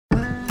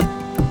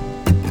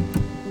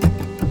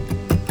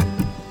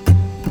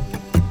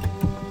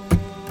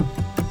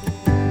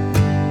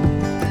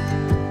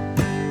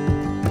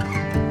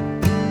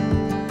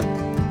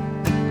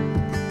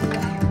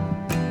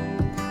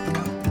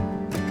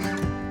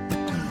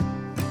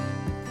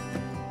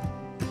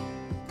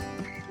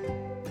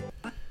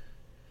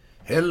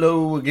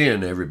Hello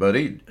again,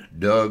 everybody.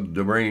 Doug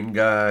the Brain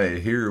Guy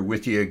here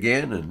with you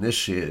again, and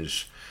this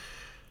is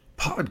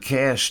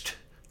podcast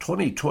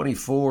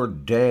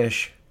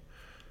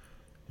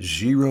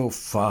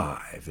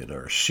 2024-05 in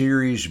our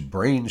series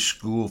Brain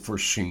School for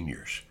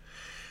Seniors.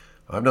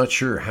 I'm not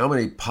sure how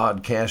many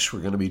podcasts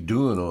we're going to be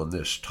doing on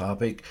this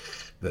topic,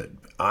 but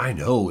I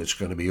know it's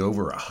going to be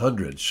over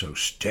 100, so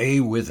stay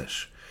with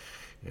us.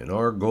 And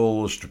our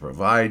goal is to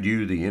provide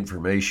you the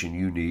information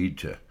you need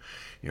to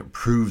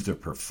improve the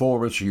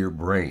performance of your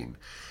brain.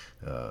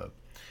 A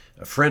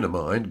good friend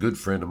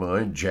of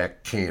mine,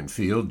 Jack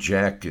Canfield.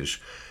 Jack is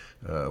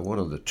one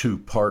of the two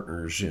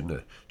partners in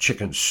the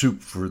Chicken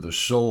Soup for the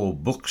Soul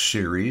book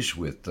series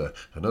with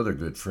another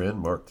good friend,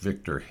 Mark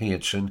Victor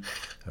Hansen.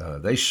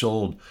 They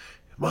sold,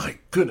 my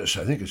goodness,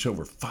 I think it's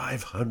over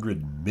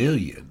 500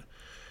 million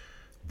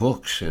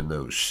books in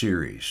those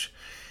series.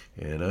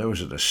 And I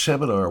was at a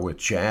seminar with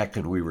Jack,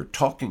 and we were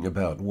talking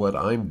about what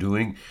I'm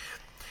doing,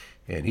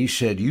 and he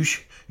said, you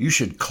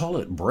should call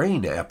it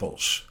brain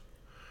apples.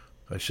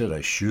 I said,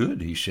 I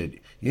should? He said,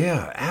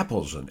 yeah,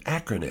 apple's an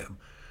acronym.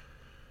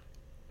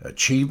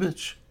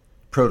 Achievements,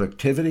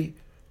 productivity,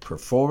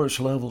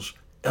 performance levels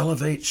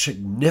elevate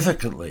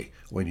significantly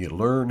when you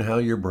learn how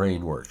your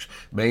brain works.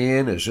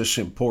 Man, is this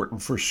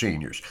important for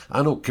seniors.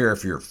 I don't care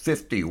if you're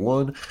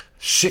 51,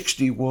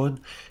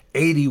 61,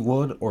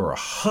 81, or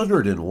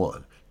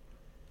 101.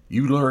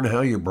 You learn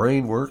how your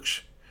brain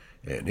works,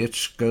 and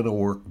it's going to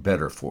work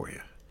better for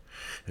you.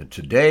 And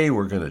today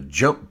we're going to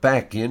jump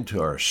back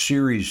into our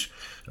series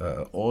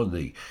on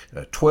the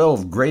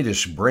 12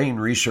 greatest brain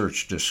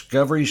research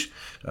discoveries.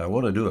 I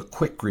want to do a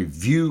quick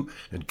review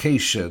in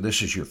case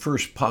this is your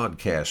first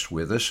podcast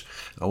with us.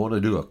 I want to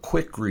do a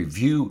quick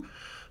review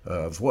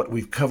of what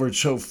we've covered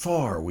so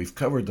far. We've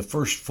covered the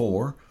first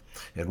 4,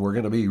 and we're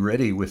going to be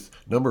ready with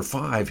number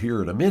 5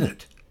 here in a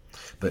minute.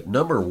 But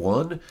number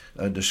 1,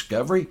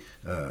 discovery,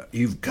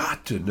 you've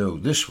got to know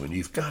this one.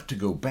 You've got to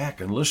go back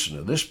and listen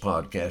to this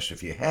podcast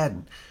if you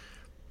hadn't.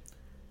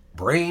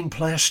 Brain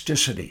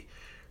plasticity,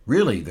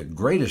 really the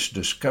greatest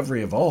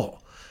discovery of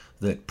all,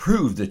 that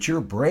proved that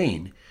your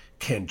brain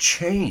can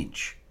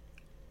change.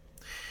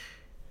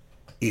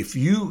 If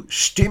you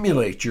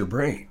stimulate your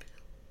brain,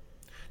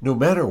 no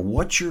matter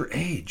what your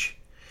age,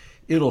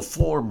 it'll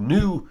form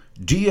new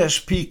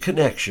DSP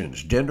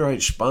connections,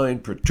 dendrite spine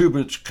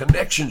protuberance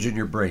connections in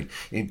your brain,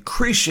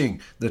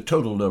 increasing the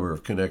total number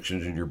of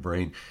connections in your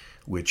brain,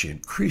 which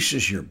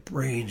increases your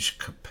brain's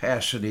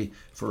capacity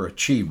for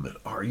achievement.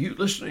 Are you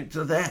listening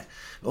to that?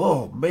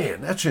 Oh man,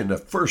 that's in the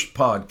first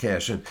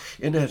podcast. And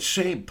in that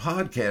same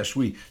podcast,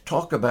 we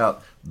talk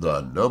about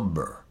the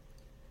number.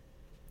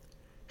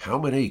 How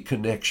many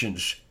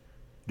connections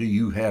do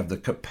you have the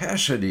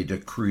capacity to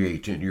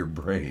create in your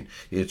brain?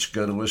 It's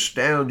going to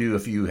astound you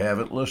if you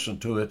haven't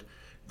listened to it.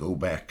 Go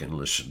back and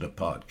listen to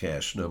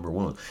podcast number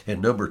 1.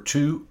 And number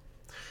 2,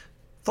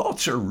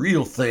 thoughts are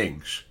real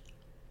things.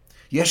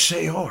 Yes,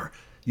 they are.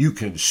 You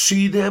can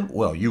see them.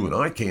 Well, you and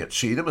I can't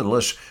see them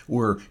unless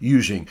we're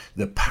using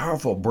the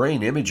powerful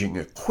brain imaging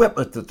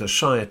equipment that the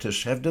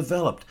scientists have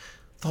developed.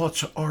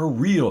 Thoughts are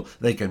real.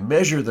 They can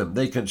measure them.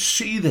 They can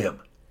see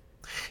them.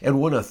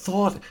 And when a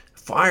thought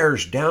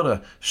fires down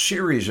a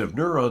series of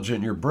neurons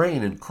in your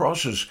brain and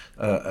crosses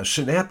a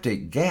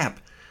synaptic gap,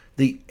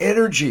 the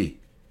energy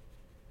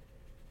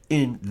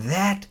in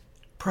that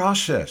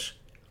process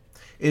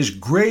is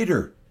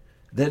greater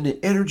than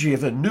the energy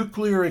of a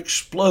nuclear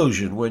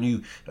explosion when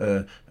you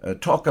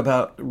talk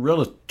about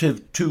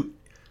relative to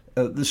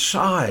the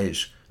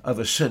size of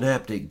a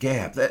synaptic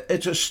gap.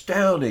 It's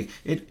astounding.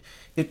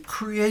 It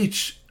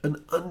creates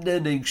an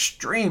unending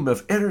stream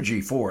of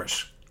energy for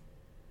us.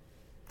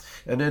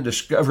 And then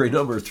discovery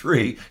number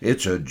 3,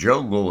 it's a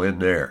jungle in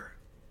there.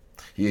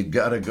 You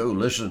got to go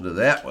listen to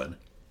that one.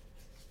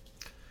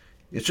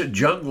 It's a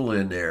jungle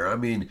in there. I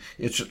mean,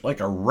 it's like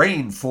a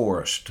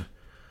rainforest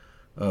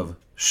of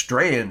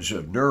strands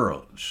of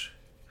neurons.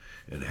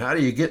 And how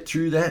do you get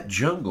through that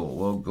jungle?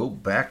 Well, go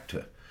back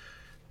to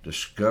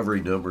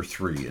discovery number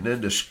 3. And then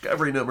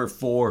discovery number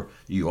 4,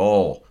 you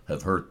all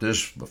have heard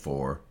this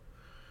before,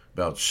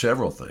 about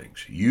several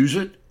things. Use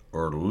it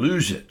or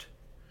lose it.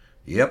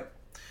 Yep.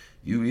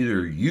 You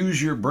either use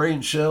your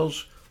brain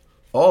cells,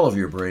 all of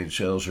your brain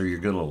cells, or you're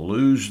going to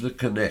lose the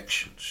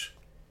connections.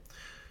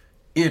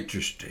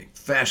 Interesting,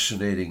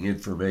 fascinating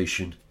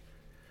information.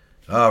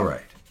 All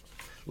right,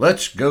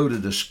 let's go to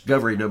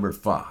discovery number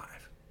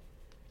 5.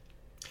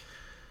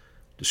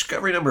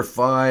 Discovery number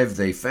 5,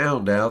 they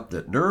found out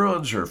that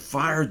neurons are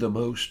fired the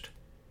most,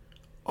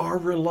 are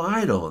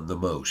relied on the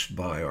most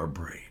by our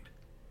brain.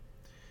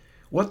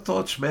 What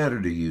thoughts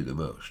matter to you the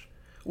most?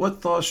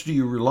 What thoughts do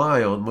you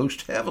rely on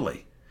most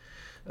heavily?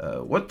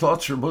 What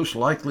thoughts are most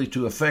likely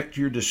to affect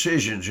your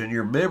decisions and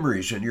your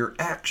memories and your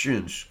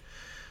actions?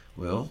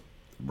 Well,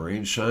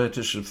 brain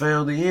scientists have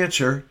found the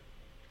answer.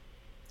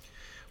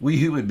 We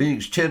human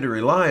beings tend to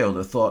rely on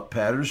the thought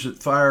patterns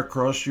that fire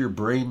across your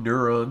brain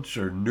neurons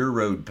or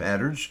neurode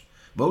patterns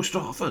most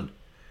often.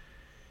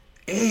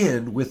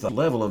 and with a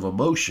level of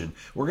emotion.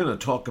 We're going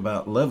to talk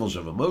about levels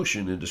of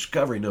emotion in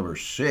discovery number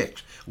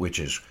 6, which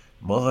is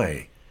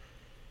my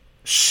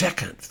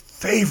second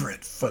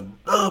favorite,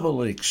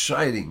 phenomenally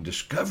exciting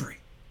discovery.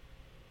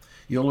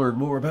 You'll learn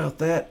more about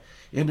that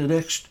in the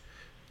next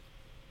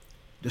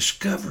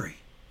discovery.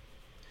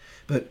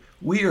 But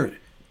we are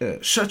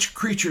such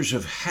creatures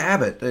of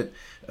habit that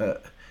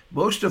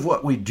most of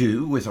what we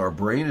do with our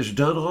brain is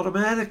done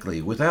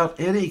automatically without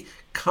any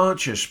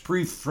conscious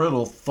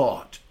prefrontal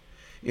thought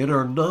in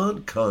our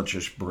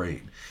non-conscious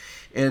brain.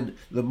 And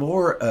the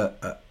more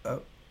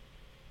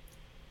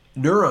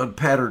neuron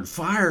pattern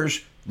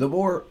fires, the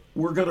more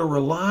we're going to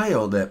rely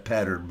on that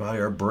pattern by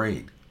our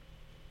brain.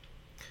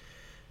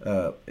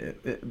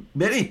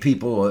 Many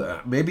people,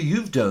 maybe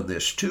you've done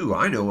this too,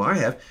 I know I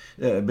have,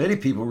 many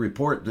people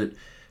report that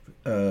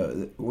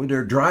when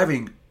they're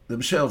driving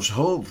themselves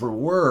home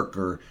from work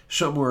or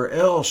somewhere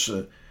else,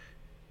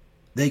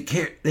 they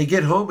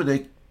get home and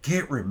they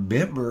can't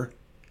remember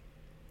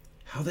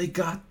how they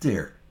got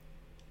there.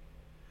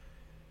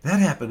 That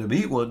happened to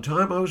me one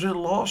time. I was in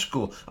law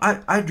school.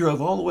 I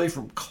drove all the way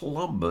from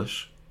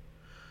Columbus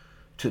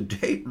to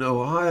Dayton,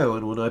 Ohio,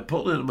 and when I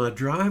pulled into my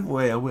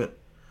driveway, I went,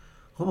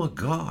 oh my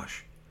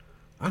gosh,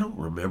 I don't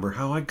remember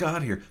how I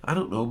got here. I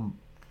don't know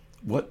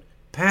what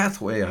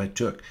pathway I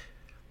took.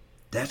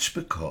 That's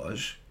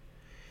because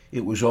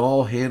it was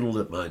all handled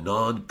at my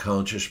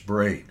non-conscious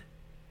brain.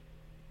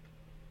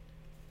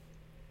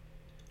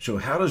 So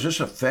how does this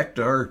affect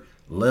our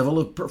level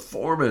of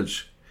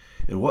performance?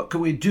 And what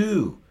can we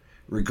do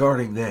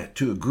regarding that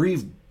to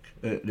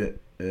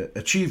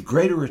achieve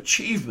greater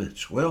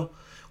achievements? Well,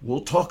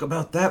 we'll talk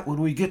about that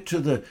when we get to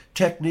the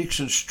techniques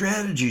and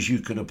strategies you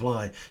can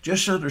apply.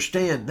 Just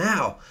understand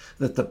now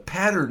that the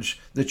patterns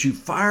that you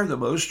fire the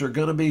most are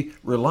going to be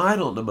relied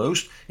on the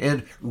most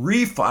and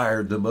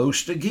refired the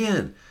most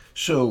again.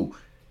 So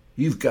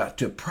you've got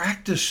to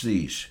practice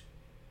these.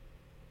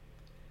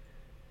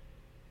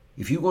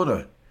 If you want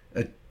to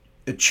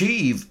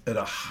achieve at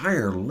a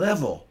higher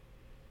level,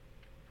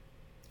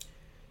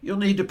 you'll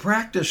need to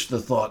practice the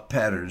thought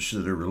patterns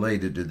that are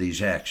related to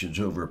these actions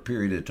over a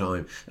period of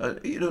time.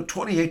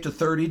 28 to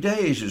 30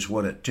 days is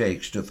what it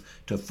takes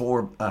to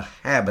form a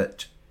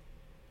habit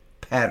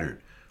pattern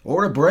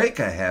or to break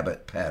a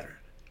habit pattern.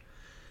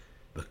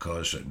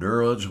 Because the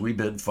neurons we've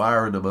been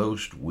firing the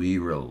most, we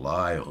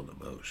rely on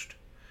the most.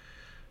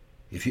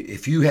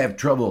 If you have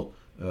trouble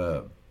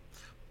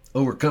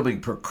overcoming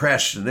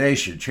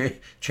procrastination,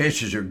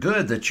 chances are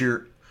good that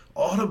your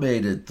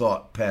automated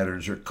thought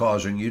patterns are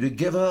causing you to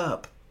give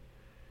up.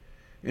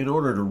 In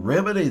order to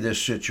remedy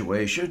this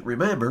situation,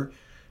 remember,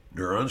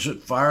 neurons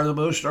that fire the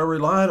most are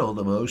relied on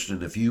the most,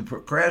 and if you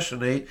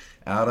procrastinate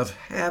out of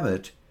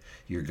habit,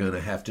 you're going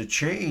to have to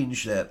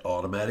change that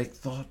automatic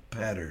thought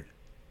pattern.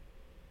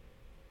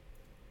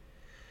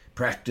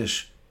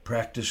 Practice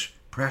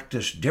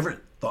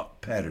different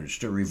thought patterns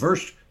to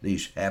reverse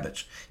these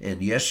habits,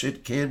 and yes,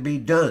 it can be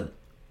done.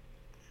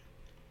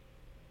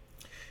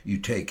 You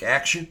take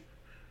action,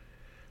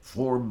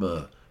 form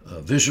a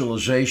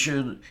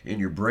visualization in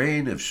your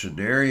brain of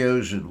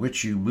scenarios in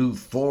which you move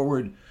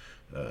forward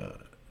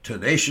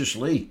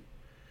tenaciously.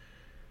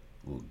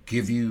 Will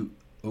give you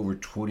over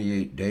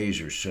 28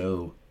 days or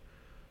so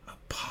a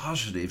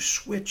positive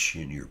switch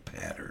in your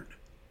pattern.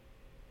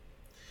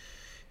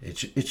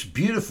 It's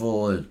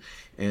beautiful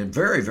and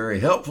very,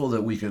 very helpful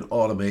that we can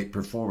automate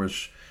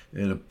performance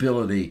and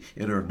ability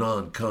in our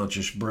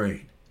non-conscious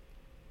brain.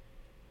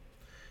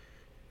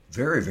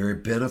 Very, very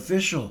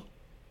beneficial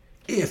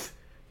if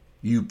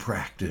you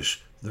practice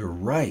the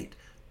right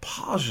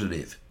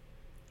positive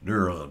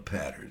neuron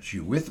patterns.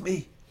 You with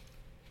me?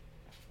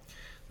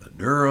 The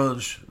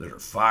neurons that are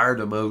fired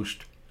the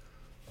most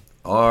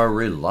are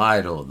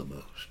relied on the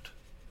most.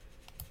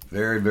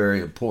 Very,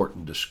 very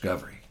important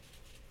discovery.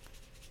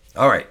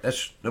 All right,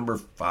 that's number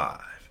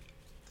 5.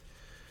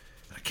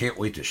 I can't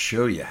wait to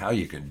show you how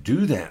you can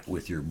do that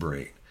with your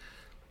brain.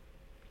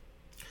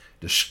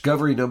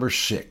 Discovery number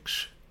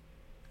 6.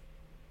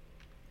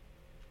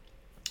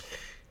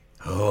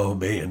 Oh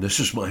man, this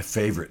is my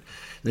favorite.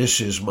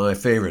 This is my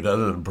favorite.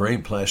 Other than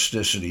brain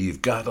plasticity,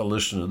 you've got to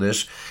listen to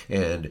this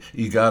and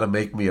you got to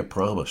make me a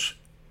promise.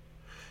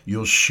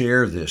 You'll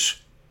share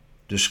this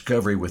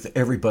discovery with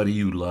everybody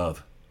you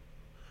love,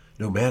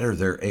 no matter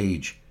their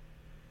age.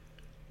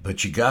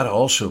 But you got to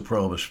also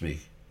promise me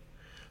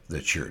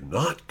that you're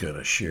not going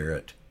to share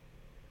it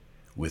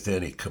with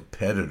any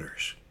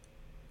competitors,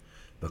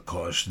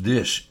 because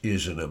this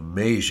is an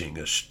amazing,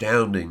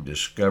 astounding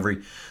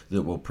discovery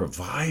that will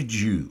provide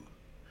you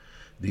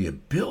the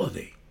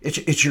ability.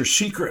 It's your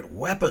secret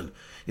weapon.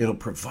 It'll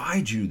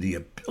provide you the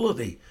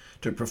ability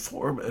to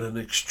perform at an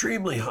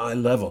extremely high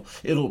level.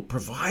 It'll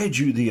provide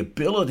you the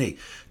ability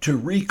to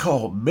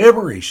recall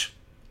memories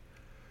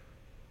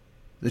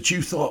that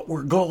you thought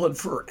were gone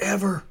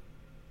forever.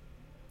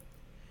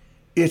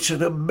 It's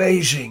an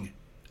amazing,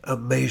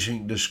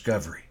 amazing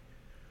discovery.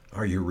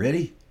 Are you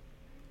ready?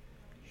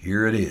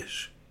 Here it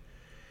is.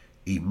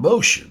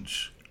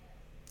 Emotions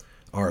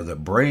are the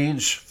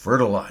brain's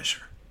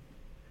fertilizer.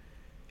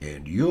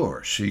 and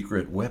your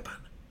secret weapon.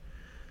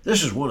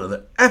 This is one of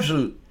the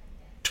absolute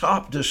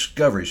top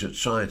discoveries that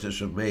scientists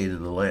have made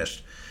in the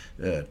last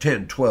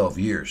 10, 12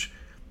 years.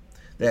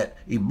 That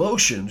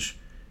emotions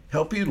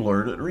help you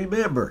learn and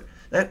remember.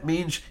 That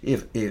means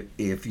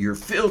if you're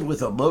filled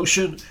with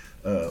emotion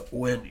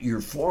when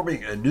you're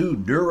forming a new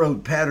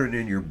neuron pattern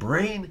in your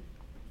brain,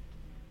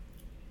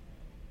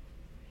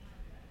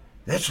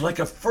 that's like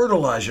a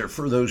fertilizer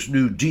for those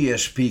new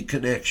DSP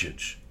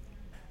connections.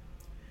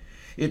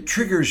 It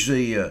triggers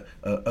the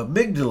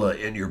amygdala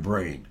in your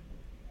brain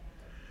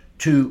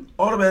to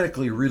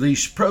automatically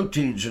release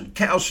proteins and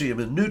calcium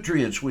and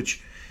nutrients,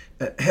 which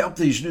help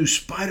these new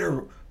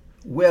spider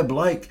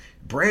web-like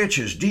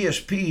branches,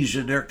 DSPs,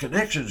 and their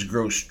connections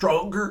grow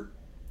stronger,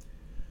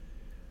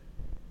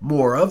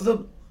 more of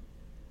them,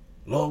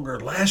 longer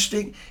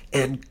lasting,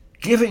 and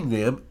giving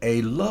them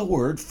a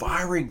lowered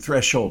firing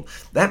threshold.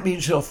 That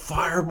means they'll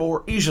fire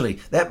more easily.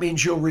 That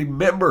means you'll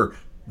remember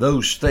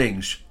those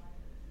things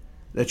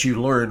that you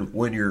learn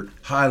when you're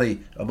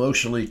highly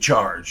emotionally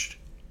charged.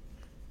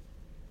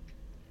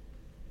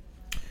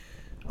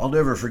 I'll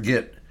never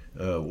forget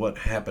what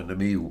happened to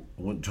me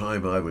one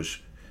time. I was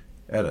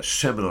at a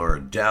seminar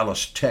in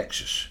Dallas,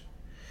 Texas,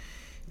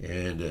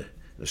 and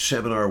the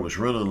seminar was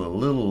running a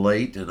little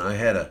late, and I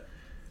had a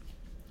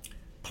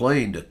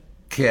plane to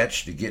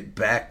catch to get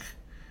back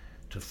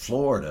to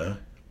Florida,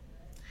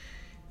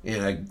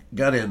 and I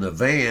got in the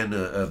van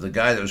of the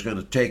guy that was going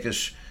to take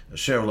us,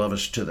 several of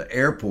us, to the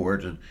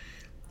airport, and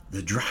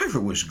the driver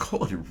was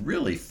going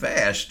really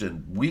fast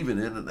and weaving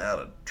in and out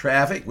of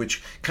traffic,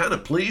 which kind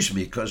of pleased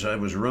me because I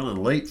was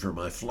running late for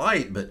my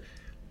flight.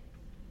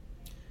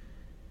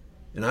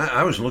 And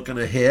I was looking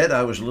ahead.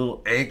 I was a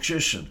little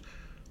anxious, and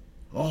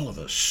all of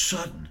a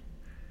sudden,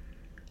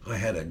 I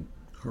had a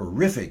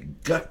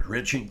horrific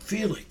gut-wrenching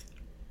feeling.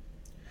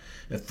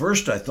 At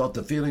first, I thought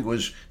the feeling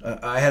was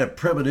I had a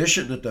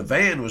premonition that the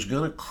van was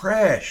going to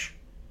crash.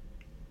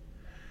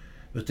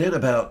 But then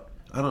about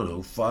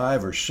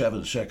 5 or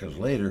 7 seconds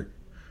later,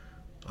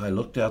 I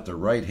looked out the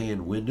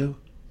right-hand window,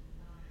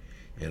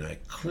 and I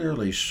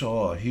clearly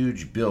saw a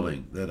huge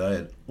building that I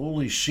had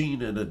only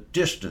seen in a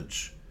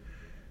distance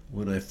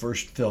when I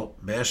first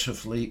felt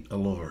massively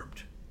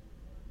alarmed.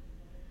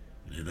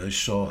 And then I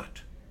saw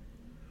it.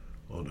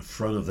 On the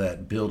front of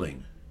that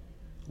building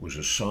was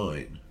a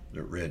sign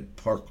that read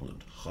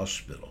Parkland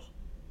Hospital.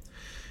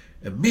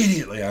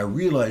 Immediately, I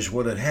realized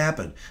what had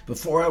happened.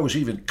 Before I was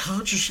even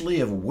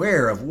consciously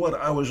aware of what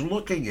I was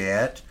looking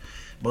at,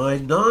 my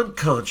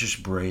non-conscious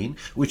brain,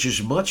 which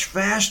is much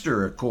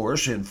faster, of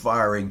course, in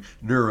firing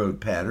neuron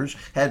patterns,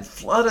 had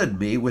flooded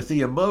me with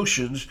the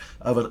emotions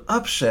of an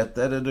upset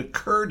that had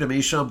occurred to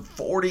me some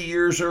 40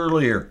 years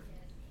earlier.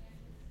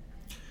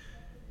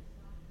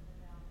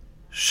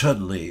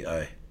 Suddenly,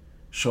 I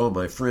saw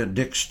my friend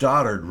Dick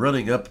Stoddard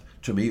running up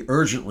to me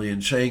urgently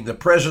and saying, "The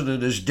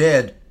president is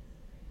dead."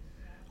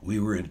 We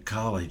were in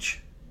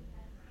college.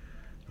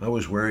 I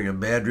was wearing a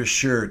Madras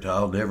shirt.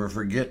 I'll never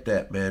forget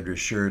that Madras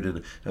shirt,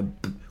 and a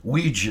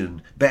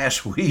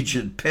Bass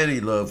Weegian penny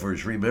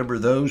loafers. Remember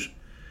those?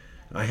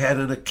 I had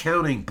an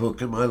accounting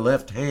book in my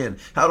left hand.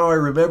 How do I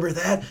remember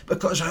that?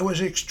 Because I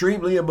was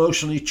extremely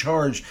emotionally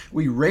charged.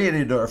 We ran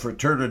into our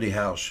fraternity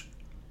house.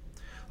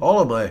 All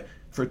of my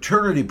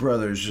fraternity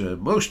brothers,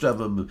 most of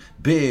them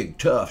big,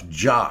 tough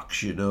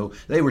jocks,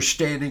 they were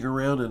standing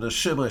around in a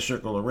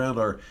semicircle around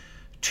our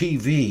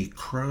TV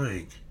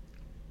crying.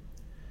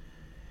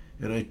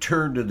 And I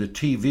turned to the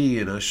TV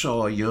and I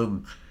saw a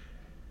young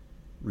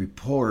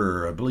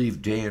reporter, I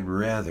believe Dan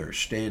Rather,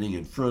 standing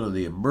in front of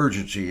the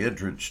emergency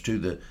entrance to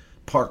the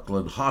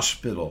Parkland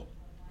Hospital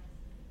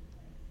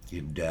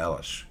in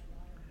Dallas,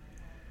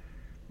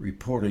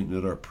 reporting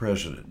that our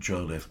president,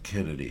 John F.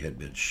 Kennedy, had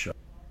been shot.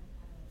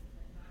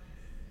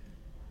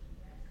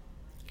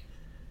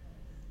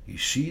 You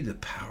see the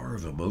power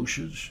of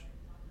emotions?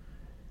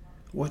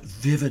 What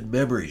vivid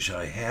memories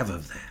I have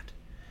of that.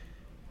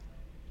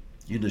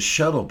 In the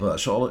shuttle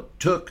bus, all it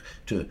took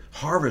to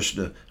harvest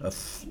a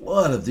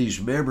flood of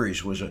these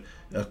memories was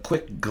a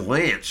quick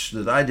glance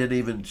that I didn't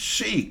even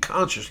see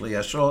consciously.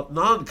 I saw it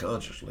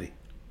non-consciously.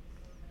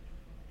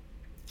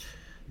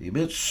 The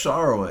immense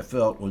sorrow I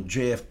felt when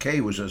JFK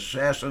was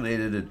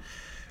assassinated had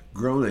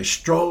grown a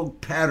strong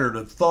pattern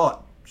of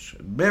thoughts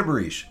and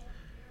memories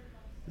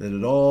that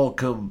had all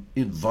come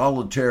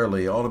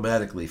involuntarily,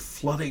 automatically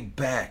flooding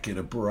back in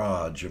a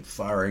barrage of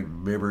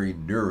firing memory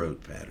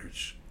neuron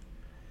patterns.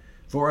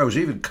 Before I was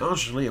even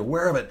consciously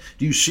aware of it,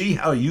 do you see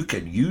how you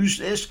can use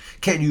this?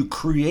 Can you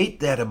create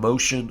that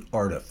emotion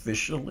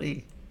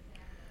artificially?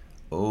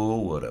 Oh,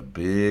 what a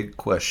big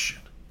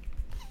question.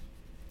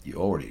 You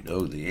already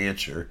know the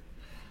answer.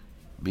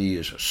 Me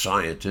as a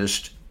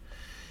scientist,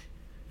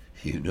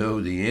 you know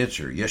the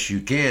answer. Yes,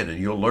 you can,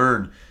 and you'll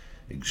learn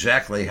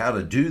exactly how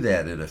to do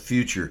that in a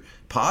future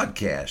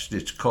podcast.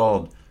 It's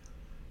called,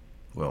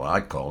 I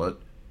call it,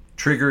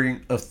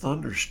 triggering a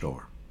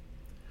thunderstorm.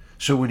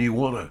 So when you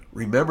want to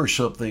remember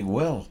something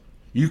well,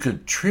 you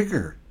can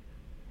trigger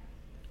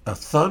a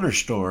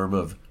thunderstorm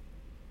of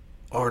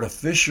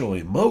artificial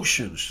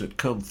emotions that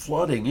come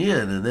flooding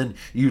in, and then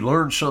you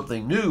learn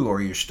something new,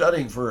 or you're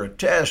studying for a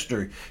test,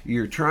 or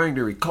you're trying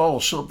to recall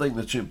something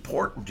that's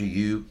important to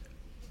you.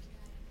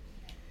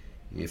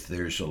 If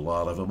there's a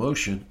lot of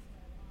emotion,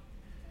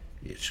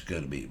 it's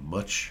going to be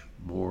much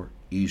more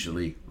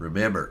easily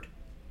remembered.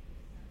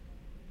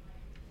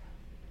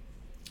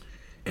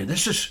 And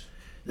this is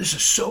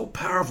so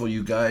powerful,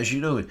 you guys.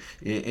 You know,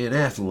 in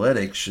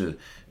athletics,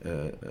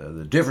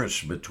 the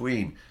difference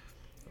between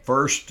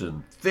first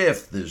and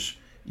fifth is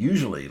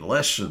usually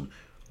less than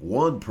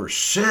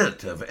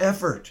 1% of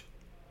effort.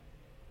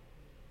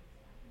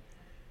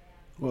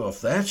 Well,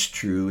 if that's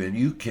true, and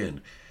you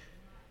can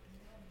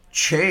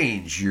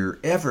change your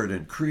effort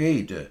and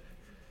create a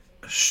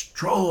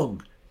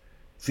strong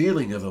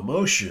feeling of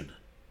emotion,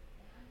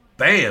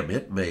 bam,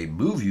 it may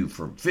move you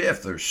from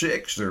fifth or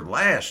sixth or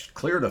last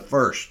clear to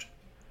first.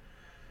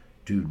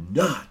 Do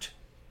not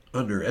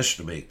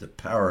underestimate the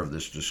power of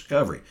this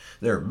discovery.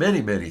 There are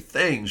many, many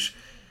things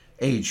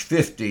age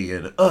 50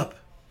 and up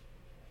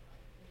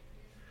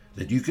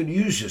that you can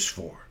use this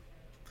for.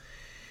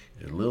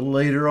 And a little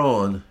later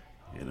on,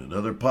 in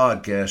another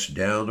podcast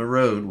down the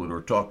road, when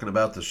we're talking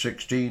about the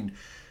 16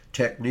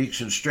 techniques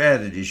and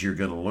strategies, you're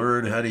going to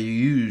learn how to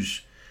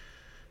use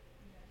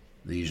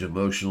these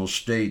emotional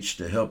states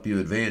to help you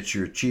advance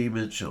your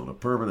achievements on a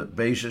permanent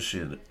basis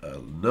in a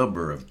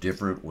number of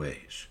different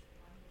ways.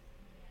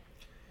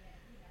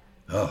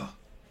 Oh,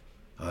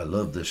 I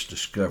love this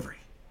discovery.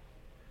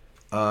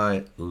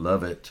 I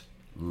love it,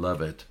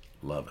 love it,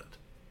 love it.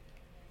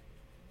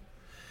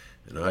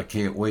 And I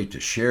can't wait to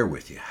share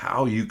with you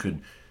how you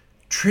can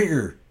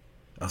trigger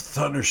a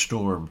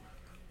thunderstorm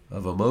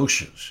of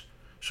emotions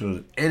so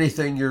that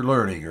anything you're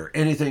learning or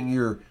anything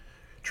you're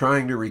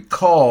trying to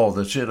recall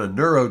that's in a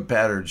neurode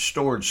pattern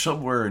stored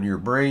somewhere in your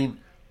brain,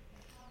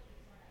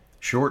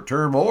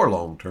 short-term or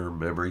long-term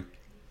memory,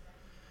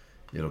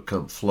 it'll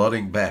come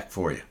flooding back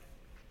for you.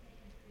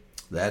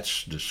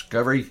 That's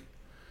discovery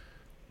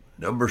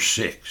number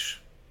 6.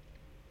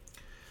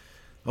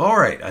 All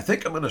right, I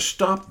think I'm going to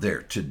stop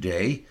there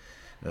today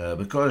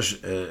because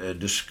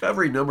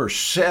discovery number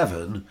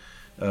 7,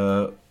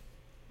 the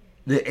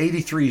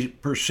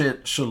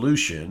 83%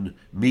 solution,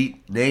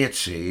 meet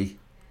Nancy.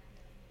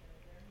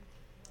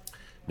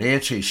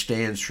 Nancy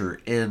stands for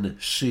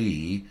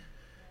NC.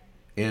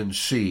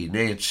 NC,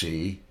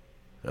 Nancy,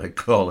 I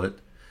call it.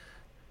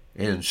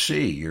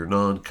 NC, your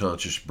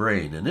non-conscious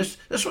brain. And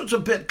this one's a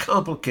bit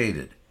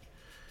complicated.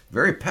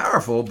 Very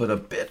powerful, but a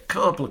bit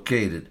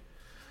complicated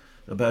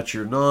about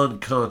your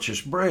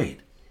non-conscious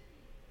brain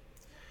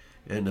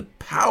and the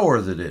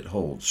power that it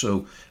holds.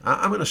 So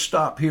I'm going to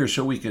stop here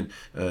so we can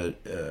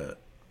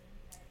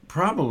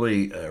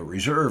probably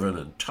reserve an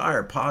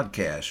entire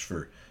podcast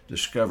for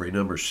discovery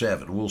number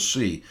 7. We'll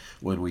see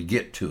when we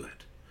get to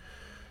it.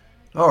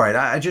 All right,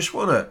 I just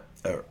want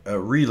to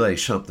relay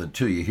something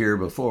to you here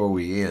before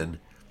we end.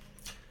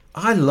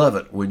 I love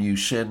it when you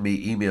send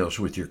me emails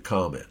with your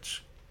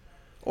comments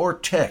or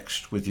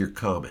text with your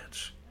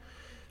comments.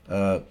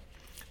 I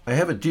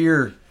have a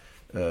dear,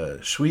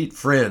 sweet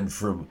friend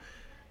from,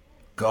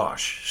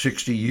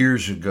 60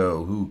 years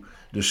ago who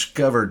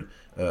discovered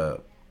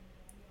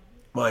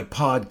my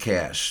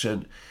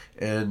podcasts,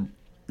 and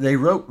they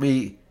wrote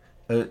me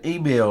an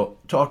email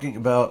talking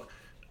about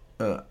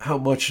how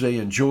much they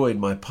enjoyed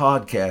my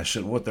podcast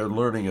and what they're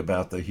learning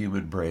about the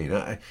human brain.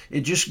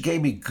 It just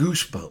gave me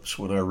goosebumps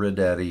when I read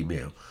that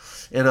email.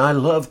 And I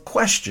love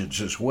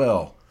questions as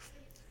well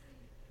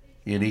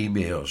in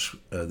emails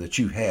that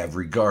you have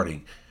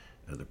regarding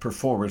the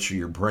performance of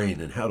your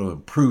brain and how to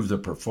improve the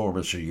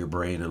performance of your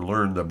brain and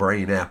learn the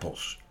brain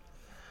apples.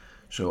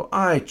 So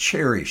I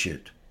cherish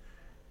it.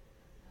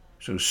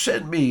 So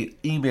send me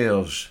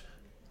emails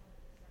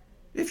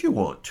if you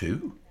want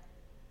to.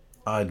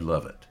 I'd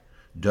love it.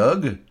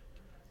 Doug,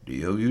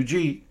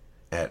 D-O-U-G,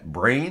 at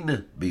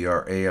brain,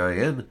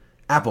 B-R-A-I-N,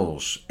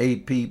 apples,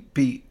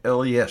 A-P-P-L-E-S.com.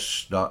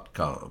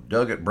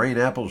 Doug at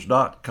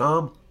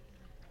brainapples.com.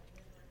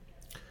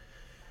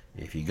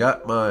 If you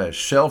got my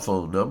cell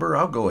phone number,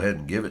 I'll go ahead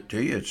and give it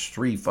to you. It's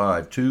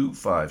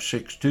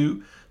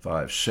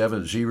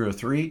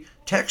 352-562-5703.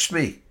 Text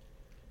me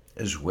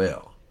as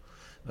well.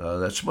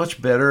 That's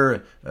much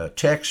better.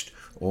 Text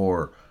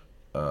or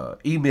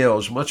email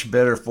is much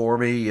better for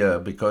me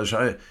because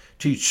I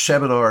teach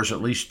seminars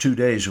at least 2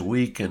 days a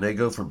week, and they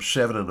go from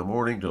 7 in the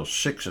morning till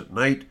 6 at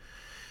night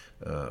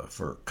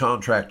for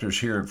contractors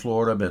here in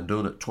Florida. I've been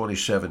doing it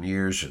 27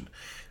 years, and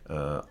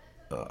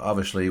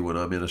obviously when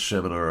I'm in a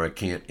seminar I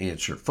can't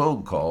answer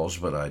phone calls,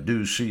 but I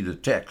do see the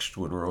text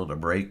when we're on the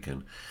break,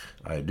 and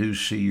I do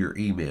see your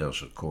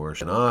emails, of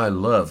course. And I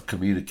love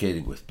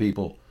communicating with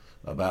people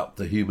about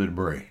the human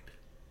brain.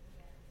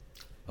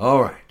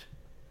 All right.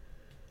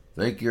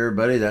 Thank you,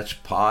 everybody. That's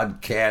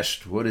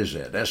podcast, what is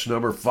that? That's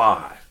number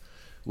 5.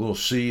 We'll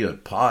see you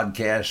at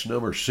podcast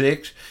number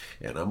 6,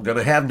 and I'm going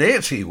to have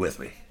Nancy with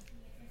me.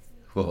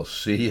 We'll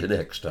see you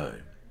next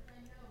time.